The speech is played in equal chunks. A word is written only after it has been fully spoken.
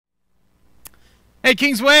Hey,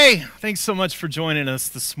 Kingsway! Thanks so much for joining us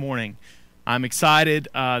this morning. I'm excited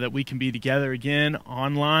that we can be together again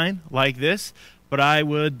online like this, but I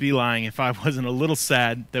would be lying if I wasn't a little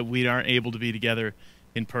sad that we aren't able to be together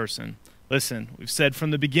in person. Listen, we've said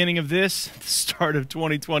from the beginning of this, the start of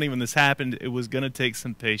 2020 when this happened, it was going to take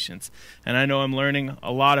some patience. And I know I'm learning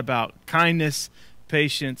a lot about kindness,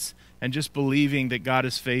 patience, and just believing that God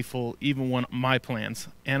is faithful even when my plans,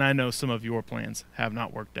 and I know some of your plans, have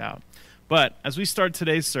not worked out. But as we start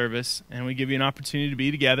today's service and we give you an opportunity to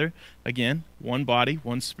be together, again, one body,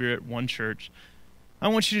 one spirit, one church, I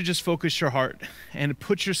want you to just focus your heart and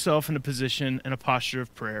put yourself in a position and a posture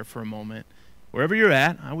of prayer for a moment. Wherever you're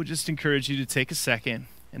at, I would just encourage you to take a second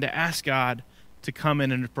and to ask God to come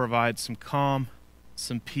in and to provide some calm,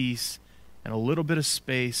 some peace, and a little bit of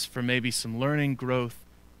space for maybe some learning, growth,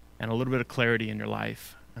 and a little bit of clarity in your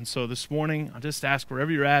life. And so this morning, I'll just ask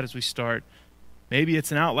wherever you're at as we start. Maybe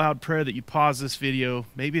it's an out loud prayer that you pause this video.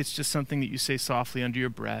 Maybe it's just something that you say softly under your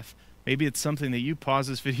breath. Maybe it's something that you pause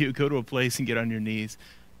this video, go to a place and get on your knees.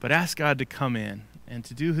 But ask God to come in and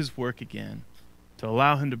to do his work again, to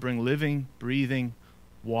allow him to bring living, breathing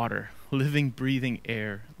water, living, breathing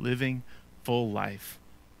air, living, full life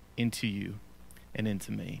into you and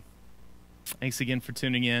into me. Thanks again for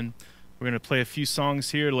tuning in. We're going to play a few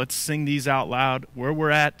songs here. Let's sing these out loud where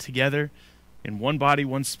we're at together. In one body,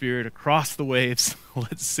 one spirit, across the waves.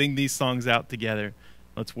 Let's sing these songs out together.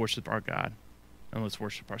 Let's worship our God, and let's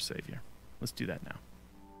worship our Savior. Let's do that now.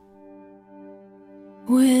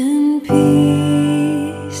 When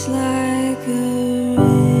peace like a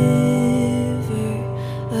river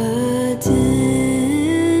attendeth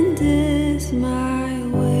my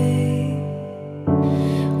way,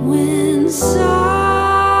 when sorrows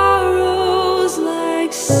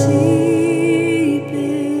like sea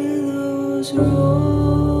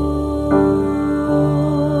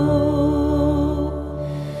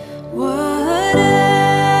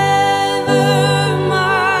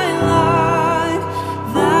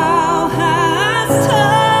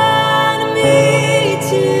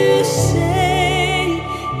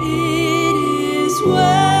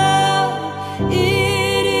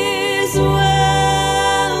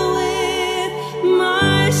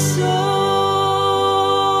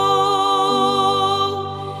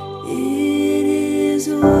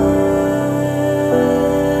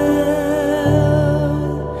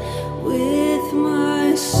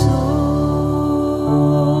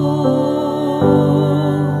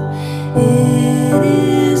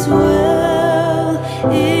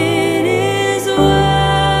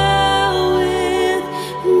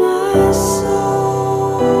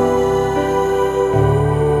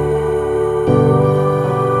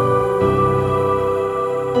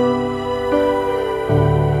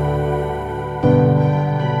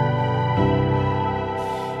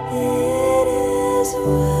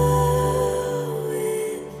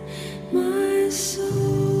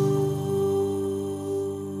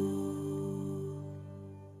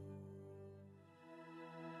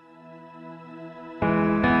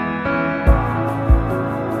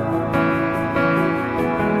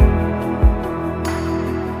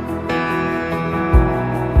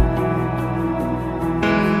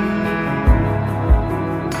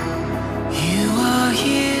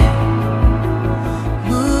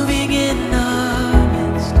Moving in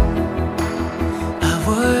our midst.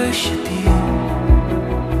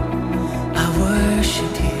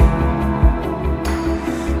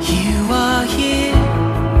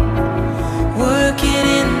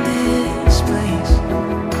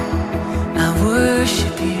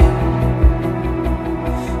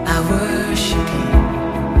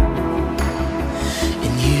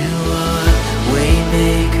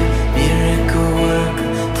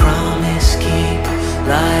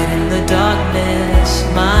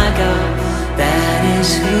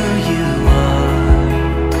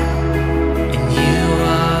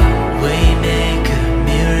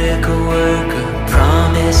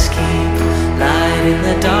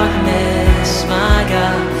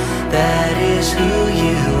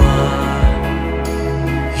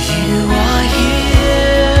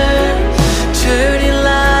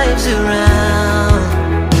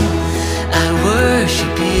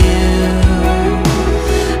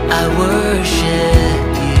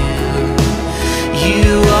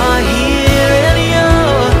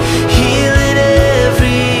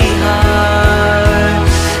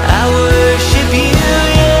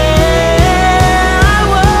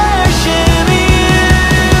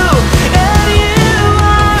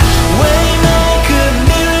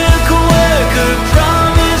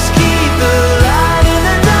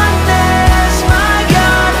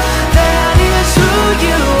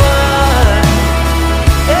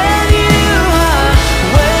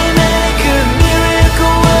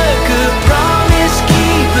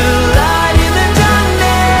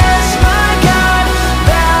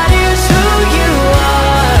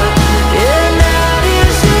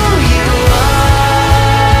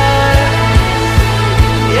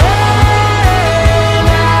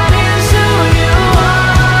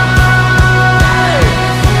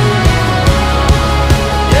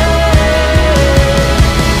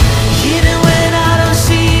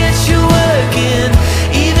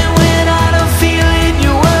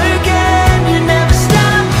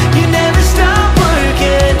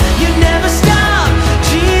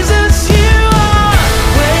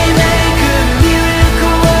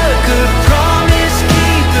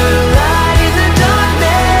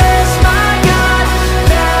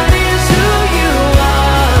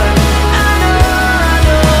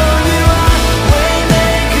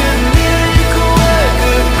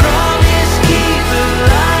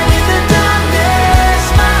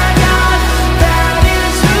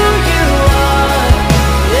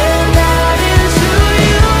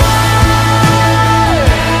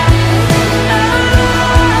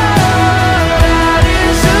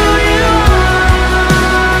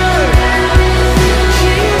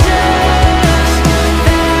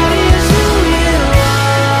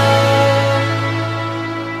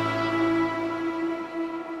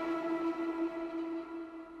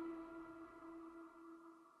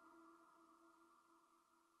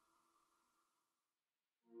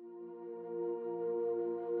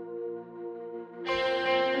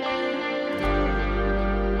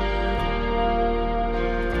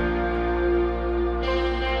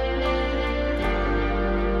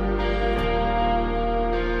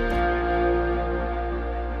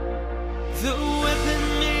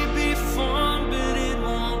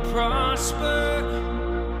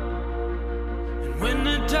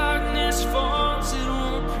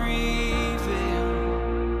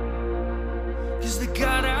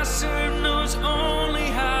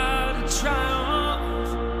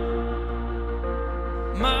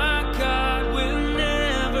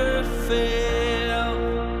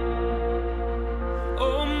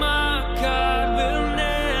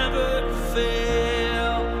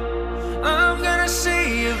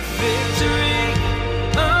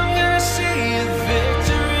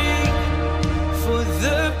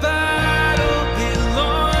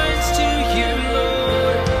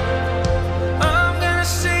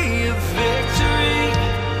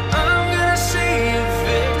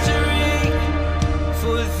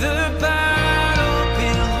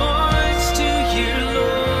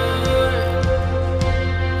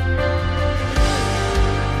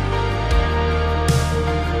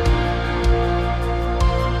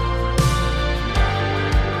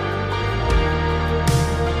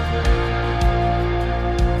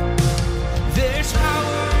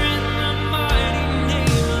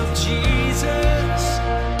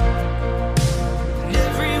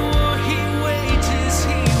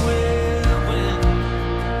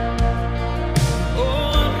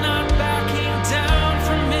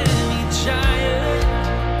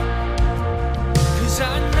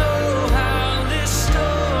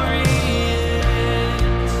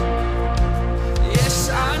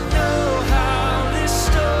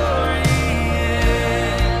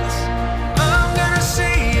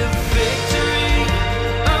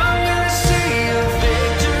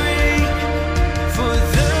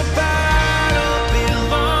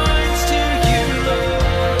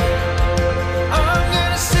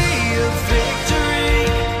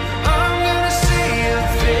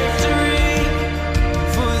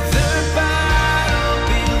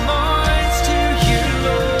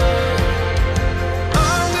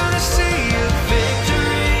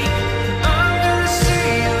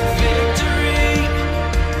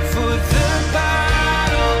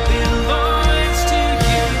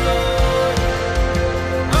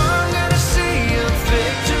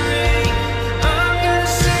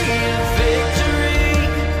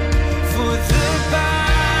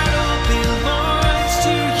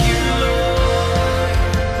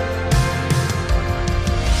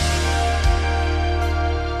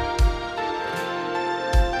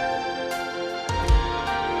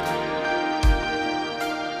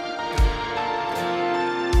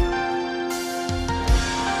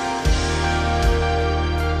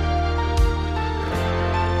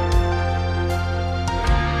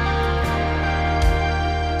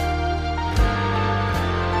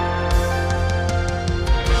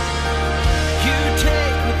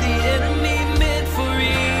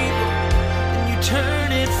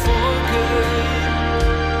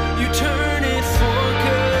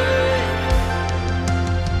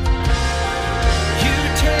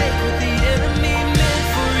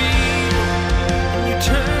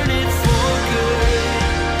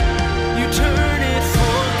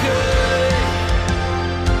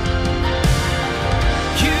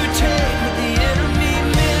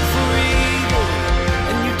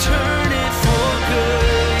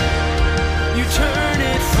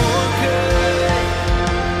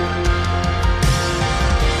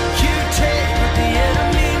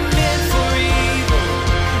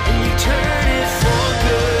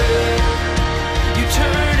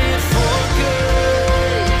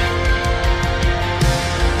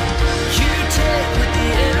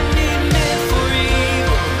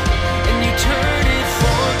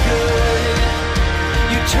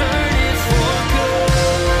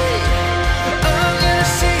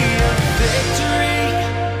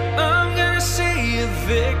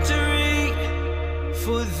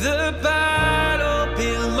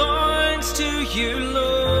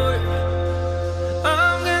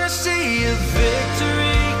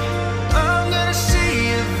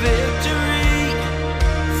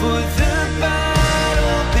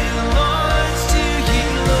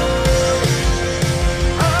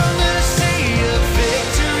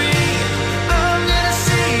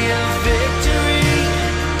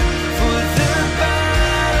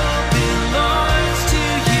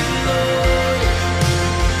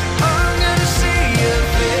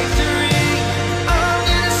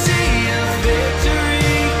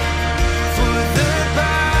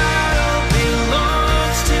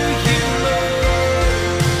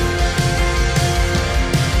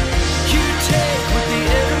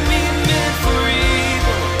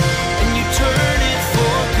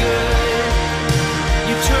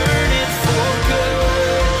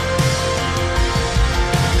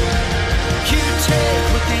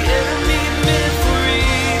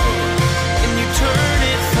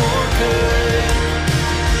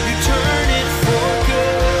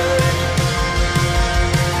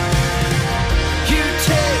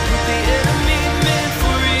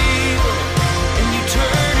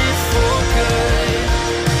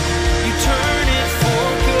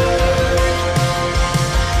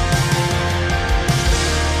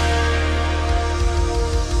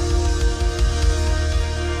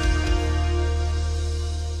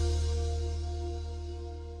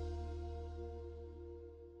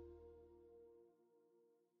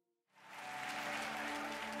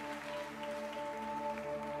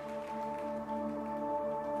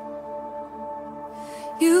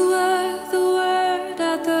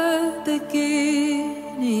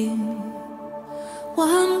 beginning,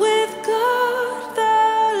 one with God the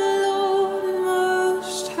Lord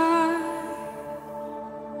Most High.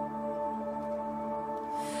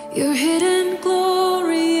 Your hidden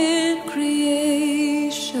glory in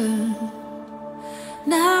creation,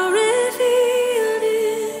 now revealed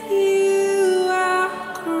in you, our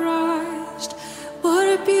Christ. What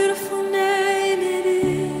a beautiful name it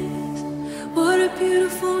is. What a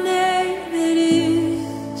beautiful name it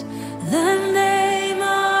is. The name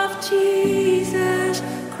of Jesus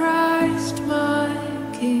Christ, my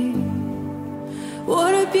King.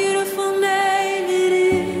 What a beautiful name it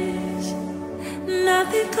is.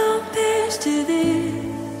 Nothing compares to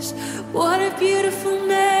this. What a beautiful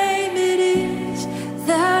name it is.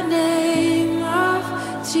 The name of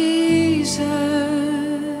Jesus.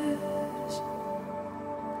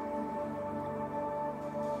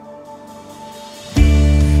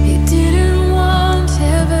 He didn't want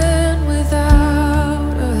heaven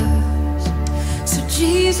without us, so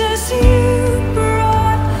Jesus, you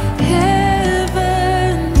brought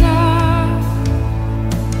heaven down.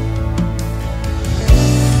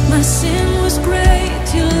 My sin was great,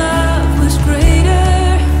 your love was greater.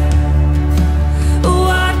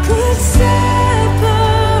 What could separate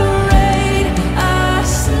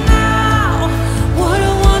us now? What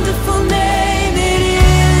a wonderful name it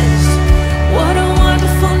is. What a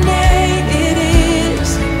wonderful name it is.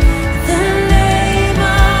 The name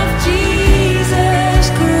of Jesus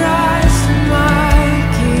Christ,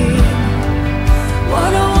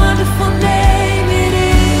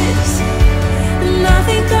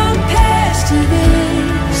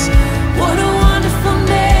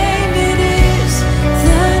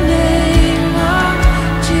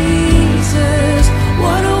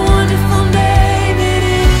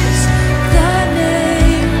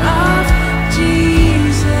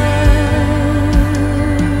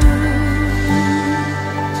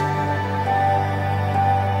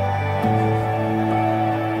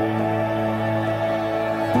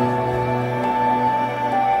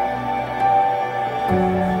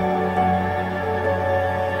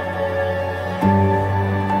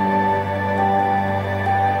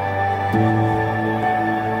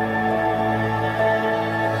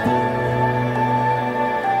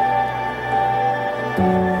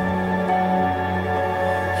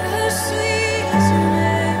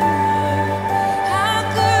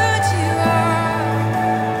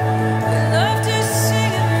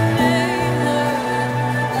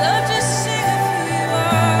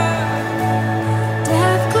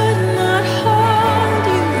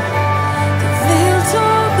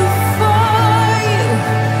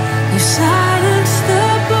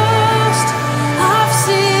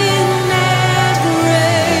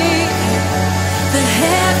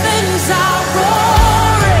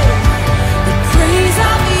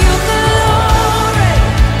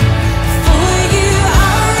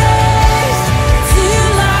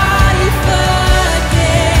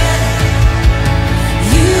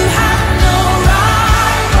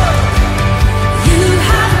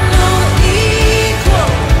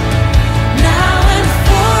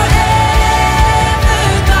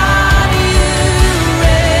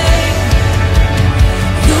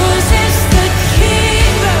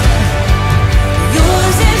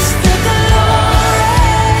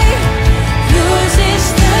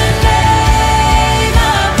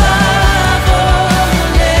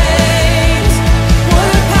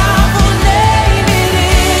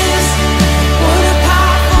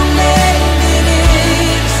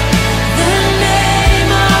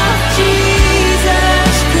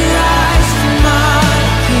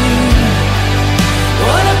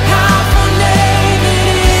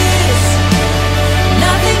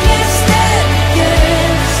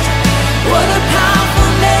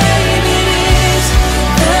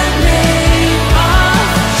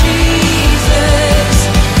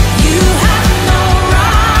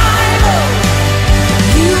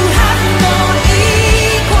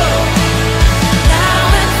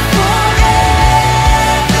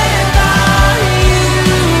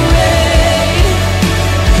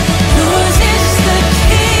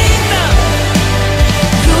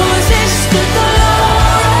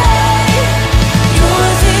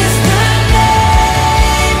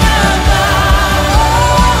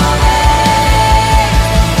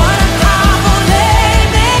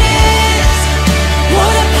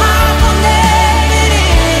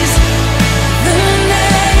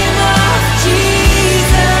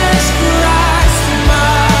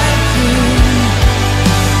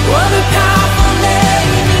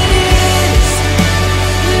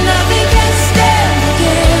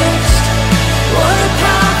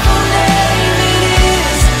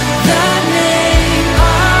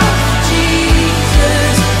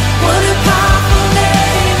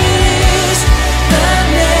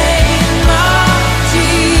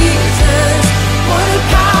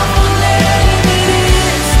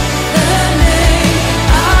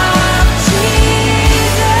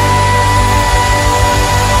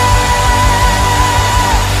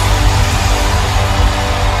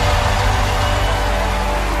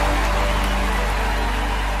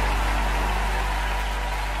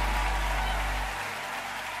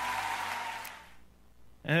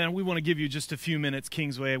 And we want to give you just a few minutes,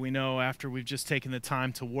 Kingsway. We know after we've just taken the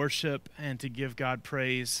time to worship and to give God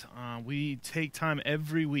praise, we take time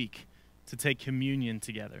every week to take communion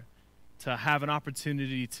together, to have an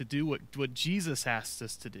opportunity to do what Jesus asked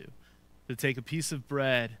us to do, to take a piece of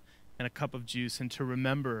bread and a cup of juice and to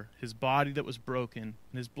remember his body that was broken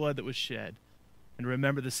and his blood that was shed, and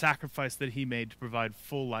remember the sacrifice that he made to provide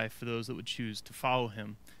full life for those that would choose to follow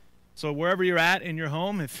him. So wherever you're at in your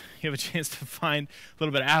home, if you have a chance to find a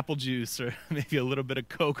little bit of apple juice or maybe a little bit of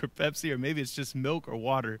Coke or Pepsi, or maybe it's just milk or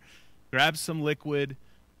water, grab some liquid,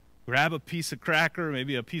 grab a piece of cracker,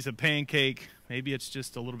 maybe a piece of pancake, maybe it's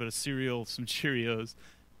just a little bit of cereal, some Cheerios,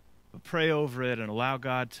 but pray over it and allow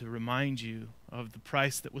God to remind you of the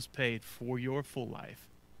price that was paid for your full life,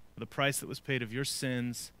 the price that was paid of your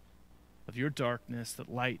sins, of your darkness, that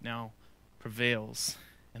light now prevails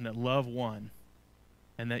and that love won,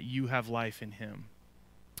 and that you have life in him.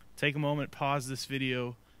 Take a moment, pause this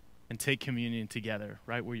video, and take communion together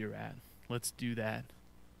right where you're at. Let's do that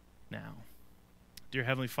now. Dear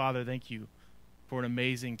Heavenly Father, thank you for an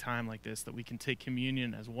amazing time like this, that we can take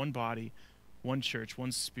communion as one body, one church,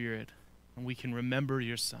 one spirit, and we can remember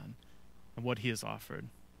your Son and what he has offered.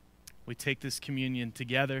 We take this communion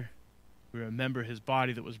together. We remember his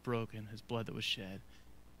body that was broken, his blood that was shed,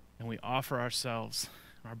 and we offer ourselves,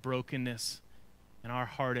 our brokenness, and our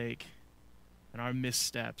heartache and our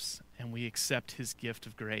missteps, and we accept his gift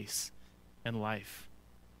of grace and life,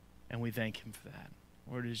 and we thank him for that.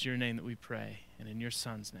 Lord, it is your name that we pray, and in your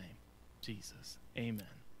Son's name, Jesus. Amen.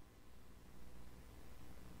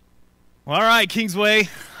 Well, all right, Kingsway,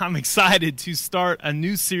 I'm excited to start a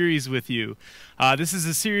new series with you. This is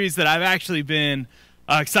a series that I've actually been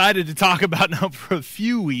excited to talk about now for a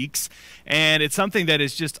few weeks, and it's something that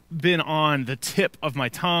has just been on the tip of my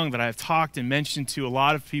tongue, that I've talked and mentioned to a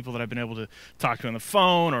lot of people that I've been able to talk to on the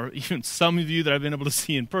phone, or even some of you that I've been able to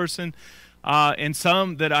see in person, and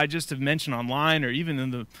some that I just have mentioned online, or even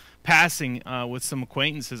in the passing with some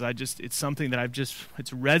acquaintances. It's something that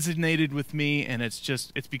it's resonated with me, and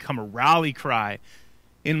it's become a rally cry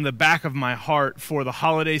in the back of my heart for the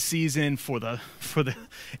holiday season, for the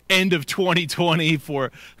end of 2020,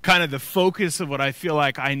 for kind of the focus of what I feel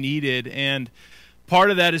like I needed. And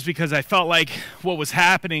part of that is because I felt like what was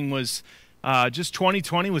happening was just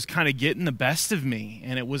 2020 was kind of getting the best of me,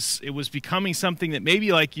 and it was becoming something that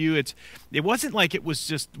maybe like you, it wasn't like it was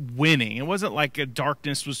just winning. It wasn't like a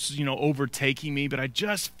darkness was overtaking me, but I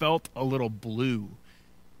just felt a little blue.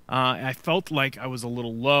 I felt like I was a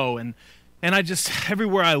little low, and I just,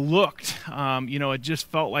 everywhere I looked, it just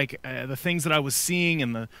felt like the things that I was seeing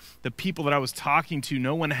and the people that I was talking to,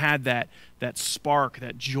 no one had that spark,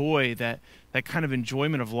 that joy, that kind of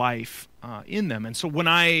enjoyment of life in them. And so when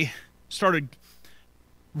I started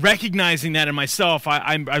recognizing that in myself,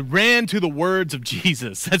 I ran to the words of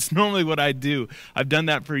Jesus. That's normally what I do. I've done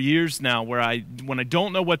that for years now, where when I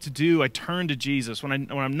don't know what to do, I turn to Jesus. When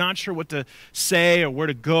I'm not sure what to say or where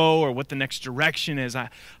to go or what the next direction is, I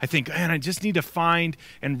think, man, I just need to find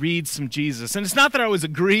and read some Jesus. And it's not that I always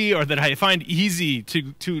agree or that I find easy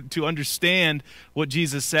to understand what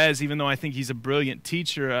Jesus says, even though I think he's a brilliant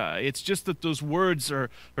teacher. It's just that those words are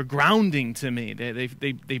grounding to me.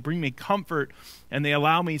 They bring me comfort, and they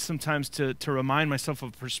allow me sometimes to remind myself of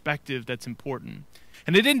a perspective that's important.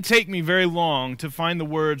 And it didn't take me very long to find the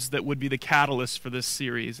words that would be the catalyst for this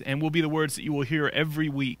series, and will be the words that you will hear every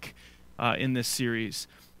week in this series.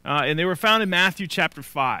 And they were found in Matthew chapter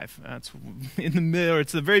 5. It's in the middle.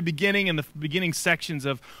 It's the very beginning, and the beginning sections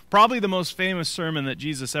of probably the most famous sermon that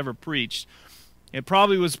Jesus ever preached. It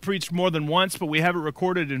probably was preached more than once, but we have it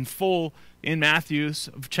recorded in full in Matthew's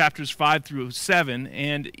chapters 5 through 7.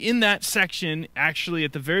 And in that section, actually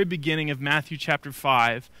at the very beginning of Matthew chapter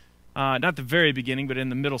 5, not the very beginning, but in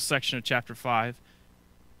the middle section of chapter 5,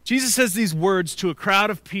 Jesus says these words to a crowd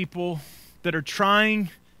of people that are trying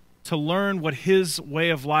to learn what his way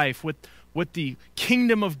of life, what the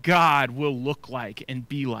kingdom of God will look like and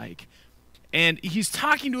be like. And he's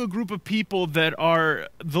talking to a group of people that are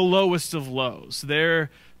the lowest of lows. They're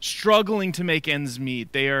struggling to make ends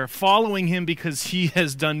meet. They are following him because he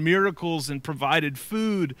has done miracles and provided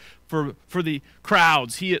food for the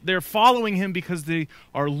crowds. They're following him because they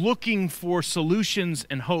are looking for solutions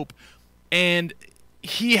and hope. And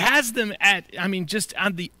he has them just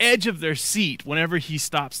on the edge of their seat whenever he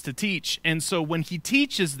stops to teach. And so when he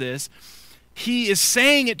teaches this, he is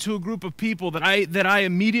saying it to a group of people that I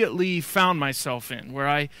immediately found myself in, where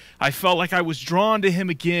I felt like I was drawn to him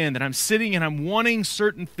again, that I'm sitting and I'm wanting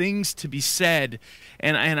certain things to be said,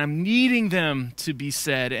 and I'm needing them to be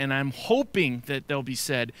said, and I'm hoping that they'll be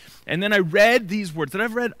said. And then I read these words that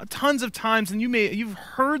I've read tons of times, and you've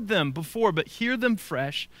heard them before, but hear them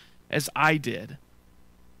fresh as I did.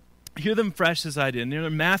 Hear them fresh as I did. And they're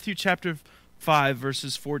in Matthew chapter 5,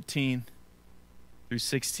 verses 14 through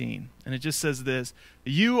 16. And it just says this: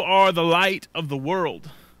 "You are the light of the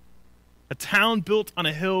world. A town built on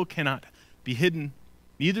a hill cannot be hidden.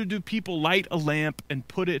 Neither do people light a lamp and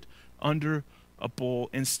put it under a bowl.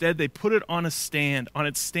 Instead, they put it on its stand,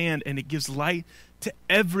 and it gives light to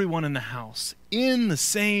everyone in the house. In the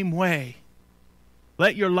same way,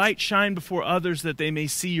 let your light shine before others, that they may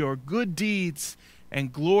see your good deeds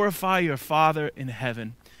and glorify your Father in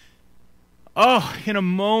heaven." Oh, in a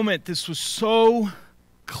moment, this was so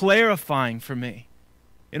clarifying for me.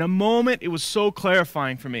 In a moment, it was so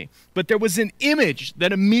clarifying for me. But there was an image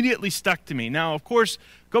that immediately stuck to me. Now, of course,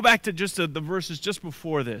 go back to just the verses just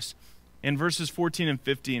before this, in verses 14 and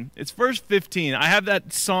 15. It's verse 15. I have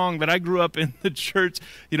that song that I grew up in the church,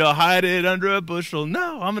 hide it under a bushel.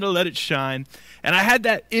 No, I'm going to let it shine. And I had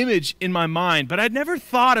that image in my mind, but I'd never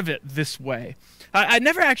thought of it this way. I'd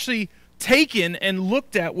never actually taken and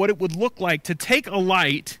looked at what it would look like to take a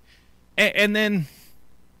light and then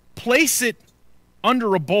place it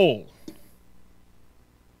under a bowl.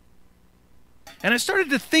 And I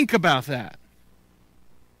started to think about that.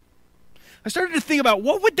 I started to think about,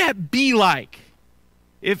 what would that be like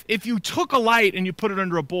if you took a light and you put it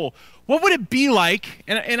under a bowl? What would it be like?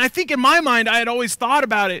 And I think in my mind, I had always thought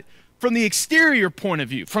about it from the exterior point of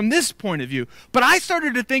view, from this point of view. But I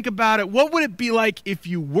started to think about it, what would it be like if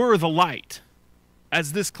you were the light,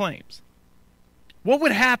 as this claims? What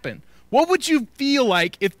would happen? What would you feel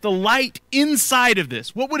like if the light inside of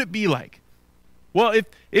this, what would it be like? Well,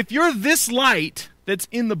 if you're this light that's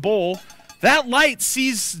in the bowl, that light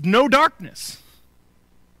sees no darkness.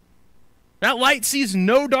 That light sees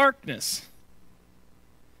no darkness.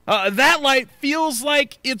 That light feels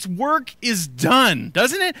like its work is done,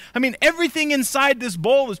 doesn't it? I mean, everything inside this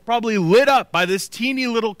bowl is probably lit up by this teeny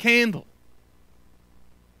little candle.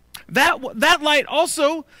 That light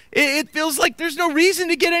also, it feels like there's no reason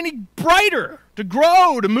to get any brighter, to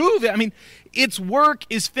grow, to move. I mean, its work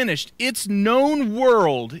is finished. Its known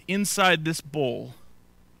world inside this bowl,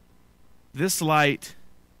 this light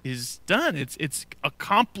is done. It's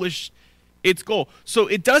accomplished its goal. So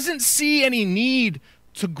it doesn't see any need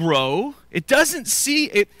to grow. It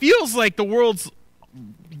feels like the world's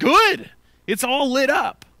good. It's all lit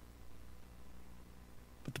up.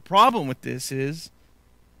 But the problem with this is,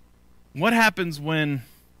 what happens when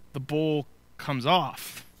the bowl comes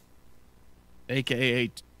off?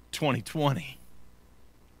 AKA 2020.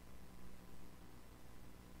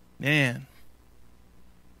 Man,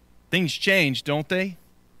 things change, don't they?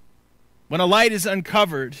 When a light is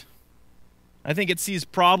uncovered, I think it sees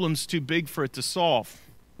problems too big for it to solve.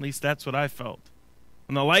 At least that's what I felt.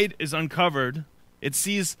 When the light is uncovered, it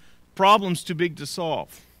sees problems too big to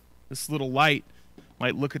solve. This little light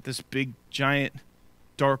might look at this big, giant,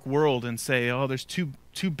 dark world and say, oh, there's too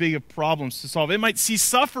big of problems to solve. It might see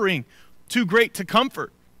suffering too great to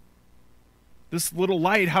comfort. This little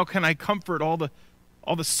light, how can I comfort all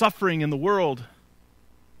the suffering in the world?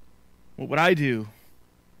 What would I do?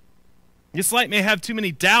 This light may have too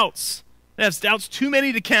many doubts. It has doubts too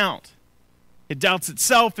many to count. It doubts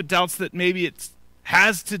itself. It doubts that maybe it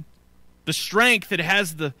has the strength. It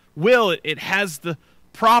has the will. It has the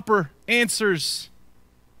proper answers.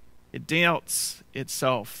 It doubts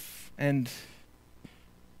itself. And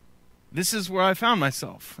this is where I found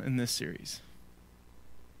myself in this series.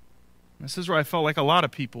 This is where I felt like a lot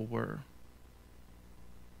of people were.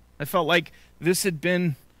 I felt like this had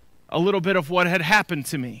been a little bit of what had happened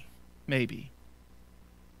to me, maybe.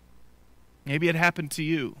 Maybe it happened to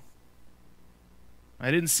you.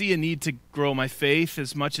 I didn't see a need to grow my faith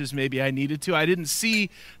as much as maybe I needed to. I didn't see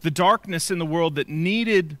the darkness in the world that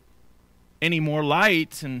needed any more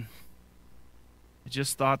light, and I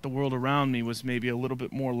just thought the world around me was maybe a little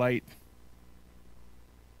bit more light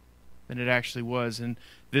than it actually was. And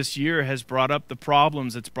this year has brought up the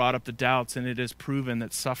problems, it's brought up the doubts, and it has proven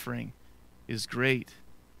that suffering is great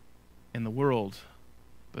in the world.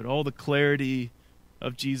 But all the clarity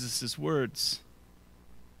of Jesus' words.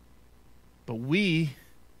 But we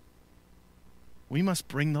must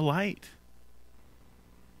bring the light.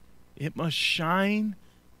 It must shine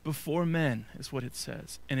before men, is what it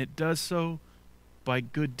says. And it does so by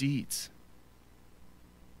good deeds.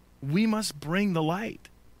 We must bring the light.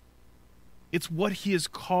 It's what he is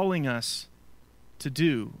calling us to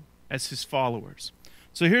do as his followers.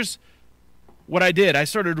 So here's what I did. I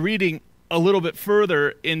started reading a little bit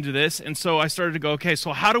further into this, and so I started to go, okay,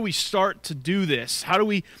 so how do we start to do this? How do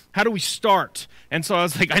we start? And so I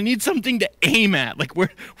was like, I need something to aim at. Like, where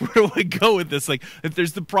do I go with this? Like, if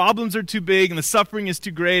there's the problems are too big and the suffering is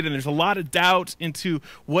too great and there's a lot of doubt into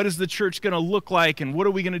what is the church going to look like and what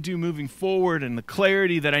are we going to do moving forward, and the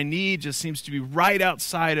clarity that I need just seems to be right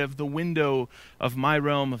outside of the window of my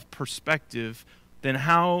realm of perspective, then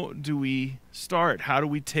how do we start? How do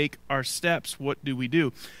we take our steps? What do we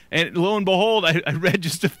do? And lo and behold, I read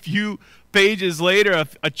just a few pages later,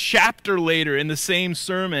 a chapter later in the same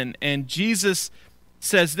sermon, and Jesus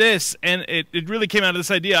says this, and it really came out of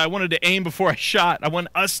this idea. I wanted to aim before I shot. I want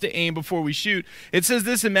us to aim before we shoot. It says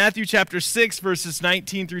this in Matthew chapter 6, verses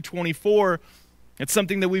 19 through 24. It's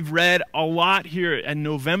something that we've read a lot here in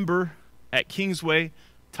November at Kingsway,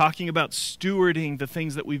 talking about stewarding the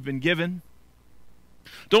things that we've been given.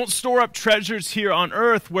 Don't store up treasures here on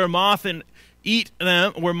earth where moths eat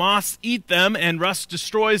them and rust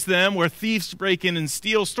destroys them, where thieves break in and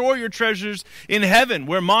steal. Store your treasures in heaven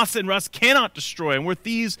where moths and rust cannot destroy and where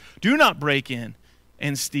thieves do not break in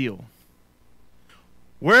and steal.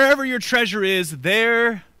 Wherever your treasure is,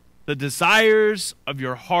 there the desires of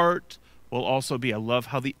your heart will also be. I love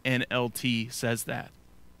how the NLT says that.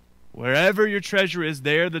 Wherever your treasure is,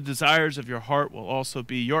 there the desires of your heart will also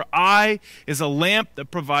be. Your eye is a lamp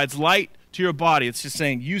that provides light to your body. It's just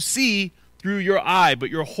saying you see through your eye, but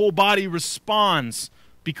your whole body responds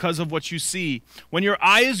because of what you see. When your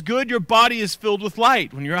eye is good, your body is filled with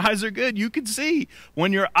light. When your eyes are good, you can see.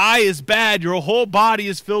 When your eye is bad, your whole body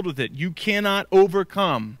is filled with it. You cannot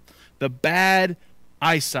overcome the bad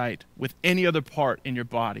eyesight with any other part in your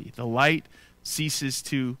body. The light ceases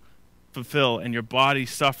to fulfill and your body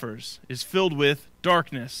suffers, is filled with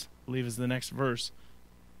darkness, I believe is the next verse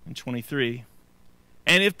in 23.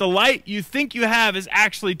 And if the light you think you have is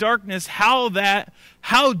actually darkness, how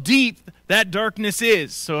deep that darkness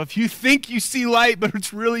is. So if you think you see light but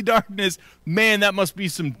it's really darkness, man, that must be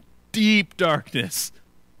some deep darkness.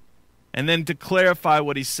 And then to clarify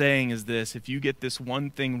what he's saying is this: if you get this one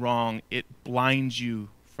thing wrong, it blinds you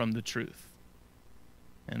from the truth.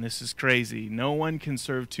 And this is crazy. No one can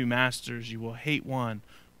serve two masters. You will hate one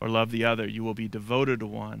or love the other. You will be devoted to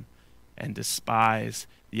one and despise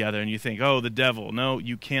the other. And you think, oh, the devil. No,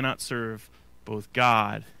 you cannot serve both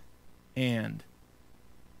God and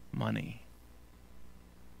money.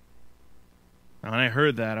 Now, when I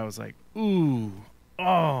heard that, I was like, ooh,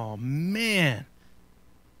 oh, man.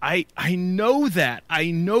 I know that. I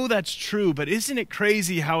know that's true, but isn't it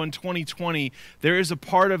crazy how in 2020 there is a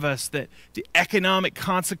part of us that the economic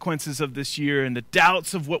consequences of this year and the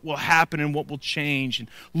doubts of what will happen and what will change and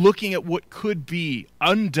looking at what could be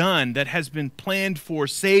undone that has been planned for,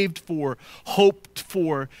 saved for, hoped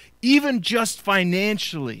for, even just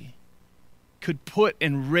financially, could put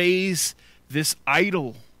and raise this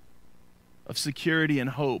idol of security and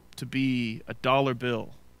hope to be a dollar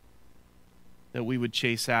bill that we would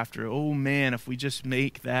chase after. Oh man, if we just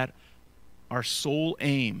make that our sole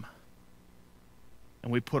aim and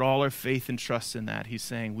we put all our faith and trust in that, he's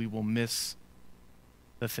saying we will miss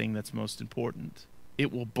the thing that's most important.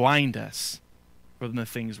 It will blind us from the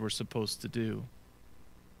things we're supposed to do.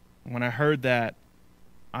 When I heard that,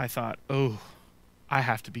 I thought, oh, I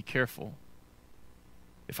have to be careful.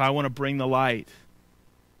 If I want to bring the light,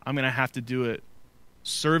 I'm going to have to do it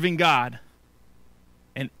serving God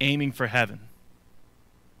and aiming for heaven.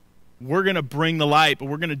 We're going to bring the light, but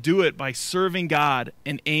we're going to do it by serving God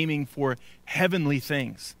and aiming for heavenly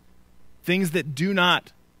things. Things that do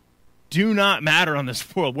not matter on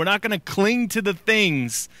this world. We're not going to cling to the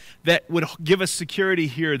things that would give us security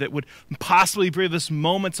here, that would possibly bring us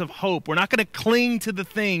moments of hope. We're not going to cling to the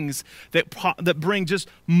things that bring just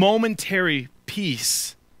momentary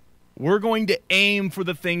peace. We're going to aim for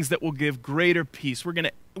the things that will give greater peace. We're going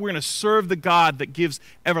to serve the God that gives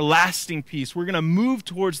everlasting peace. We're going to move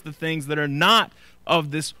towards the things that are not of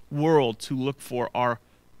this world to look for our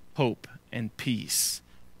hope and peace.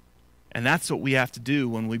 And that's what we have to do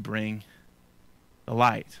when we bring the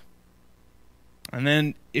light. And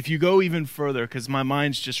then if you go even further, because my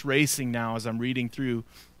mind's just racing now as I'm reading through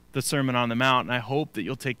the Sermon on the Mount, and I hope that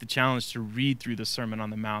you'll take the challenge to read through the Sermon on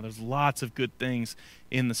the Mount. There's lots of good things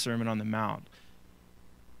in the Sermon on the Mount.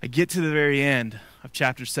 I get to the very end of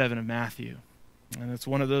chapter 7 of Matthew, and it's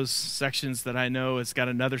one of those sections that I know it's got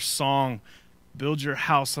another song, Build Your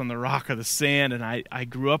House on the Rock or the Sand, and I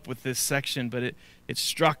grew up with this section, but it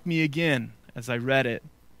struck me again as I read it.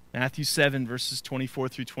 Matthew 7, verses 24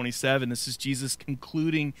 through 27. This is Jesus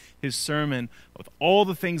concluding his sermon with all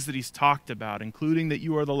the things that he's talked about, including that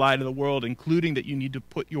you are the light of the world, including that you need to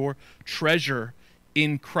put your treasure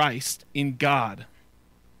in Christ, in God,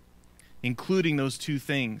 including those two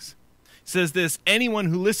things. It says this, anyone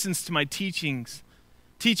who listens to my teaching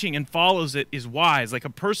and follows it is wise, like a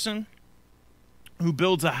person who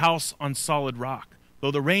builds a house on solid rock.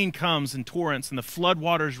 Though the rain comes in torrents and the flood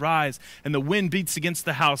waters rise and the wind beats against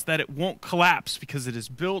the house, that it won't collapse because it is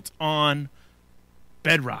built on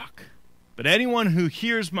bedrock. But anyone who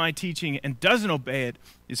hears my teaching and doesn't obey it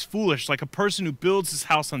is foolish, like a person who builds his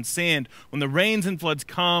house on sand. When the rains and floods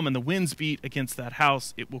come and the winds beat against that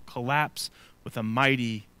house, it will collapse with a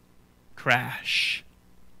mighty crash.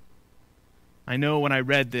 I know when I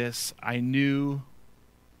read this, I knew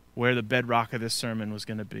where the bedrock of this sermon was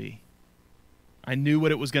going to be. I knew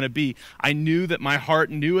what it was going to be. I knew that my heart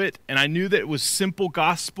knew it, and I knew that it was simple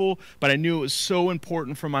gospel, but I knew it was so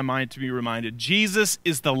important for my mind to be reminded. Jesus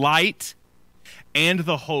is the light and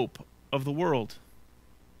the hope of the world.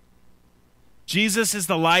 Jesus is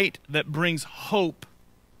the light that brings hope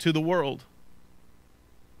to the world.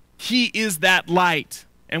 He is that light.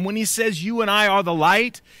 And when he says you and I are the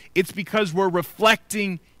light, it's because we're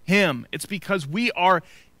reflecting him. It's because we are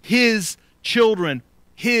his children,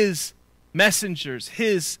 his messengers,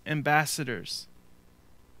 his ambassadors.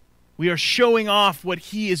 We are showing off what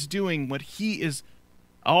he is doing, what he is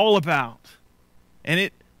all about. And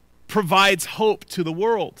it provides hope to the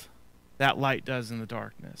world. That light does in the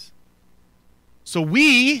darkness. So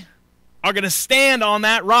we are going to stand on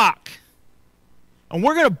that rock. And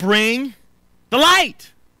we're going to bring the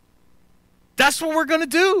light. That's what we're going to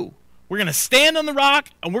do. We're going to stand on the rock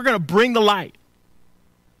and we're going to bring the light.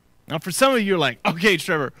 Now for some of you, you're like, okay,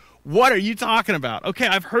 Trevor, what are you talking about? Okay,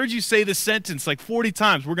 I've heard you say this sentence like 40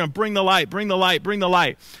 times. We're going to bring the light, bring the light, bring the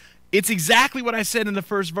light. It's exactly what I said in the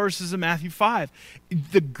first verses of Matthew 5.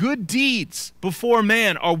 The good deeds before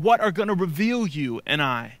man are what are going to reveal you and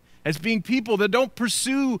I as being people that don't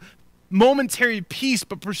pursue momentary peace,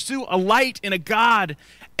 but pursue a light in a God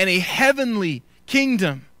and a heavenly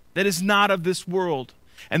kingdom that is not of this world.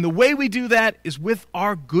 And the way we do that is with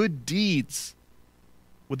our good deeds,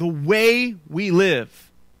 with the way we live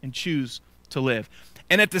and choose to live.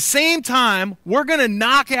 And at the same time, we're going to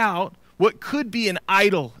knock out what could be an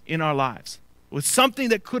idol in our lives, with something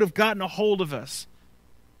that could have gotten a hold of us.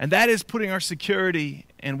 And that is putting our security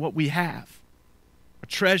in what we have, our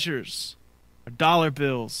treasures, our dollar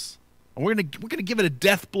bills. And we're going to give it a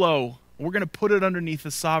death blow. We're going to put it underneath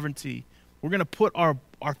the sovereignty. We're going to put our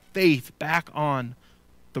faith back on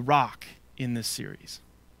the rock in this series.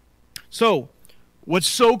 So, what's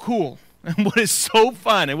so cool and what is so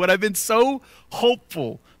fun and what I've been so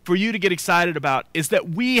hopeful for you to get excited about is that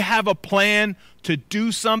we have a plan to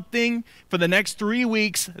do something for the next 3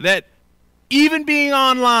 weeks that even being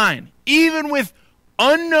online, even with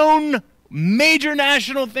unknown major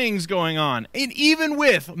national things going on, and even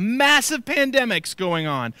with massive pandemics going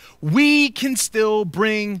on, we can still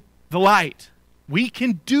bring the light. We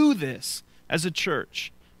can do this as a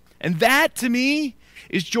church. And that, to me,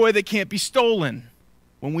 is joy that can't be stolen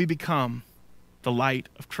when we become the light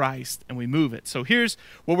of Christ and we move it. So here's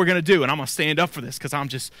what we're going to do, and I'm going to stand up for this because I'm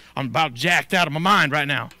about jacked out of my mind right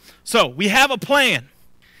now. So we have a plan.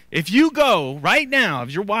 If you go right now,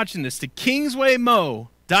 if you're watching this, to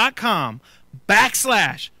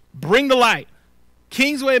kingswaymo.com/bring the light,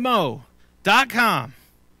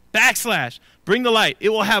 kingswaymo.com/bring the light, it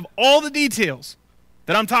will have all the details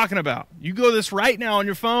that I'm talking about. You go to this right now on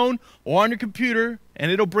your phone or on your computer,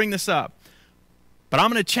 and it'll bring this up. But I'm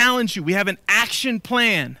going to challenge you. We have an action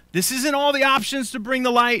plan. This isn't all the options to bring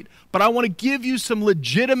the light, but I want to give you some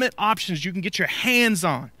legitimate options you can get your hands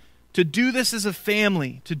on to do this as a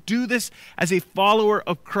family, to do this as a follower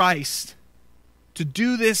of Christ, to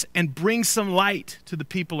do this and bring some light to the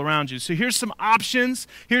people around you. So here's some options.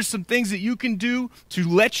 Here's some things that you can do to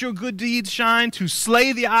let your good deeds shine, to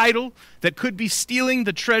slay the idol that could be stealing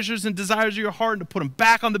the treasures and desires of your heart and to put them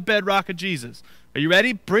back on the bedrock of Jesus. Are you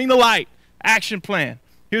ready? Bring the light. Action plan.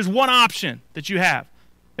 Here's one option that you have.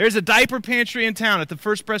 There's a diaper pantry in town at the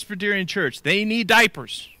First Presbyterian Church. They need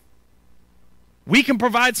diapers. We can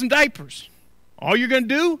provide some diapers. All you're going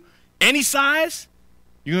to do, any size,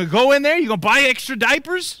 you're going to go in there, you're going to buy extra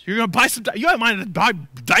diapers, you're going to buy some, you haven't minded to buy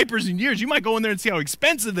diapers in years. You might go in there and see how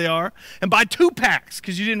expensive they are and buy 2 packs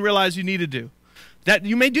because you didn't realize you needed to. That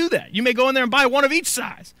you may do that. You may go in there and buy one of each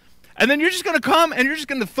size. And then you're just going to come and you're just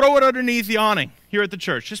going to throw it underneath the awning here at the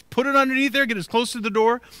church. Just put it underneath there, get as close to the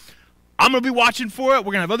door. I'm going to be watching for it.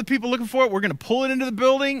 We're going to have other people looking for it. We're going to pull it into the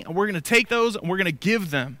building, and we're going to take those and we're going to give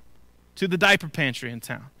them to the diaper pantry in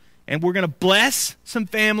town. and we're going to bless some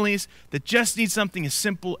families that just need something as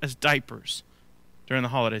simple as diapers during the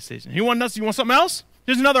holiday season. You want something else?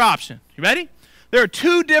 Here's another option. You ready? There are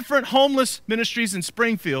 2 different homeless ministries in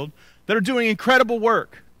Springfield that are doing incredible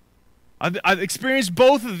work. I've experienced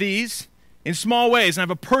both of these in small ways, and I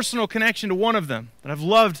have a personal connection to one of them that I've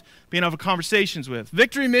loved being able to have conversations with.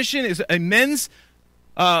 Victory Mission is a men's,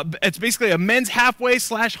 it's basically a men's halfway /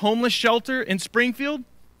 homeless shelter in Springfield.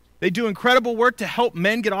 They do incredible work to help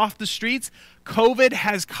men get off the streets. COVID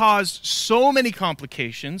has caused so many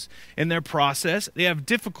complications in their process. They have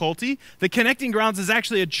difficulty. The Connecting Grounds is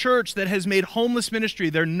actually a church that has made homeless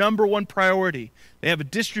ministry their #1 priority. They have a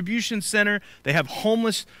distribution center. They have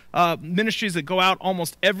homeless ministries that go out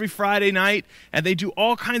almost every Friday night, and they do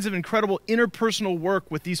all kinds of incredible interpersonal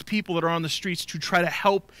work with these people that are on the streets to try to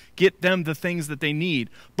help get them the things that they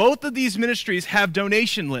need. Both of these ministries have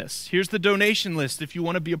donation lists. Here's the donation list if you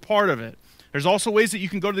want to be a part of it. There's also ways that you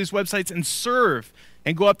can go to these websites and serve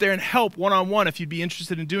and go up there and help one-on-one if you'd be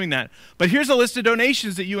interested in doing that. But here's a list of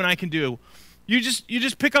donations that you and I can do. You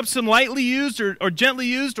just pick up some lightly used or gently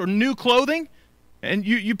used or new clothing, and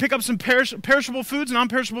you pick up some perishable foods,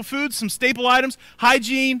 non-perishable foods, some staple items,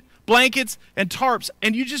 hygiene, blankets, and tarps,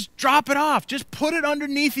 and you just drop it off. Just put it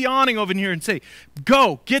underneath the awning over here and say,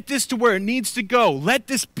 go, get this to where it needs to go. Let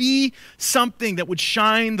this be something that would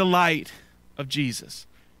shine the light of Jesus.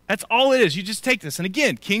 That's all it is. You just take this. And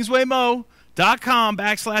again, kingswaymo.com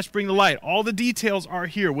 / bring the light. All the details are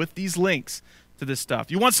here with these links to this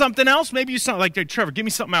stuff. You want something else? Maybe you sound like, Trevor, give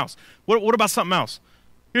me something else. What about something else?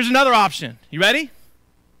 Here's another option. You ready?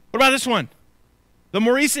 What about this one? The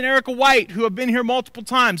Maurice and Erica White, who have been here multiple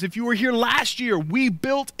times. If you were here last year, we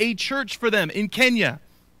built a church for them in Kenya.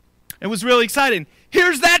 It was really exciting.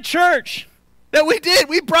 Here's that church that we did.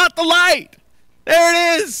 We brought the light.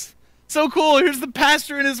 There it is. So cool. Here's the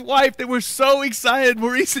pastor and his wife. They were so excited.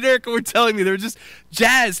 Maurice and Erica were telling me they were just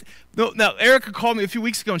jazzed. Now, Erica called me a few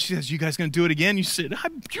weeks ago, and she says, you guys going to do it again? You said,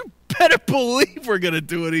 you better believe we're going to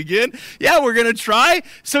do it again. Yeah, we're going to try.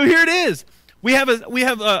 So here it is. We have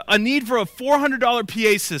a need for a $400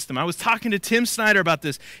 PA system. I was talking to Tim Snyder about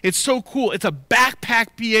this. It's so cool. It's a backpack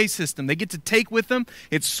PA system they get to take with them.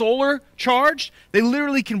 It's solar charged. They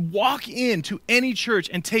literally can walk into any church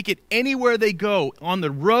and take it anywhere they go, on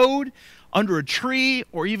the road, under a tree,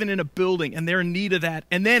 or even in a building, and they're in need of that.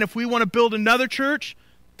 And then if we want to build another church,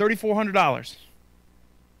 $3,400.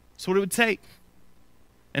 That's what it would take.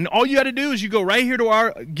 And all you got to do is you go right here to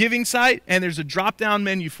our giving site, and there's a drop-down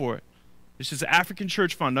menu for it. This is the African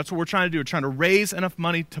Church Fund. That's what we're trying to do. We're trying to raise enough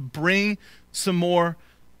money to bring some more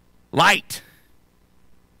light.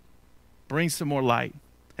 Bring some more light.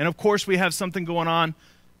 And of course, we have something going on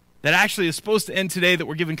that actually is supposed to end today that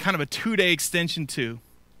we're giving kind of a 2-day extension to.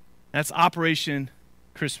 That's Operation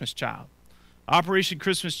Christmas Child. Operation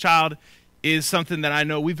Christmas Child is something that I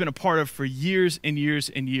know we've been a part of for years and years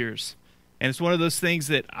and years. And it's one of those things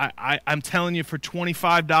that I'm telling you, for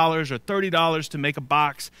 $25 or $30 to make a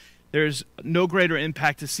box, there's no greater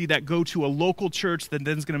impact to see that go to a local church that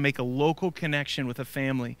then is going to make a local connection with a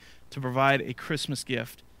family to provide a Christmas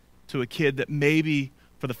gift to a kid that maybe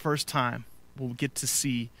for the first time will get to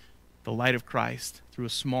see the light of Christ through a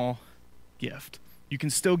small gift. You can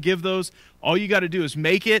still give those. All you got to do is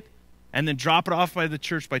make it and then drop it off by the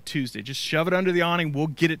church by Tuesday. Just shove it under the awning. We'll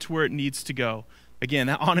get it to where it needs to go. Again,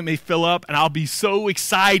 that awning may fill up, and I'll be so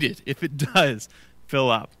excited if it does fill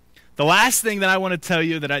up. The last thing that I want to tell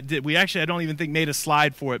you that I did, I don't even think made a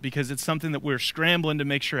slide for it because it's something that we're scrambling to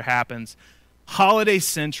make sure happens. Holiday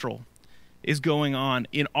Central is going on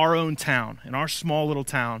in our own town, in our small little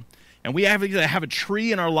town. And we have a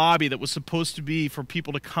tree in our lobby that was supposed to be for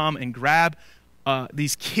people to come and grab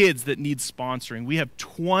these kids that need sponsoring. We have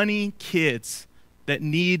 20 kids that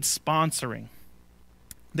need sponsoring,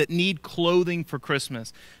 that need clothing for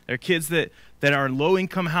Christmas. There are kids that are in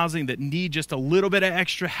low-income housing that need just a little bit of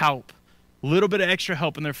extra help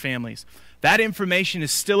in their families. That information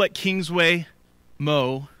is still at kingswaymo.com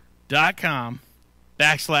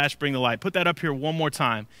 / bring the light. Put that up here one more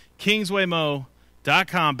time.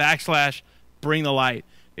 kingswaymo.com / bring the light.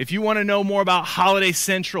 If you want to know more about Holiday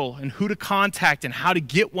Central and who to contact and how to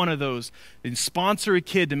get one of those and sponsor a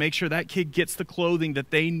kid to make sure that kid gets the clothing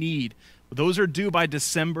that they need, those are due by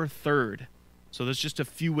December 3rd. So there's just a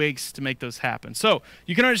few weeks to make those happen. So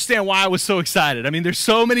you can understand why I was so excited. I mean, there's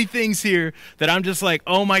so many things here that I'm just like,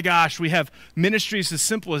 oh my gosh, we have ministries as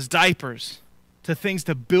simple as diapers to things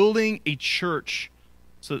to building a church,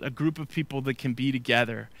 so a group of people that can be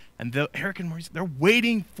together. And Eric and Maurice, they're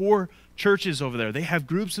waiting for churches over there. They have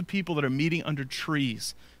groups of people that are meeting under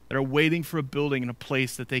trees that are waiting for a building and a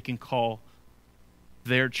place that they can call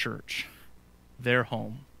their church, their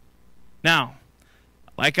home. Now,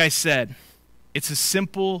 like I said, it's as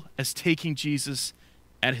simple as taking Jesus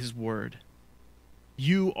at his word.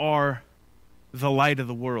 You are the light of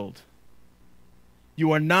the world.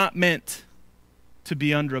 You are not meant to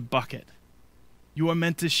be under a bucket. You are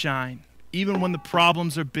meant to shine, even when the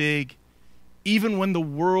problems are big, even when the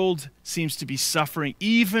world seems to be suffering,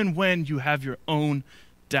 even when you have your own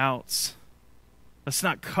doubts. Let's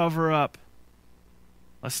not cover up.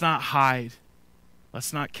 Let's not hide.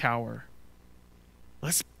 Let's not cower.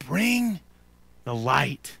 Let's bring the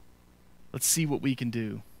light. Let's see what we can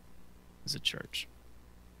do as a church.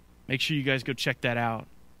 Make sure you guys go check that out.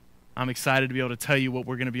 I'm excited to be able to tell you what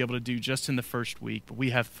we're going to be able to do just in the first week, but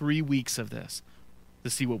we have 3 weeks of this to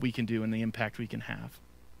see what we can do and the impact we can have.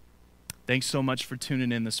 Thanks so much for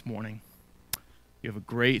tuning in this morning. You have a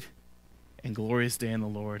great and glorious day in the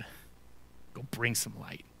Lord. Go bring some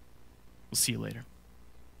light. We'll see you later.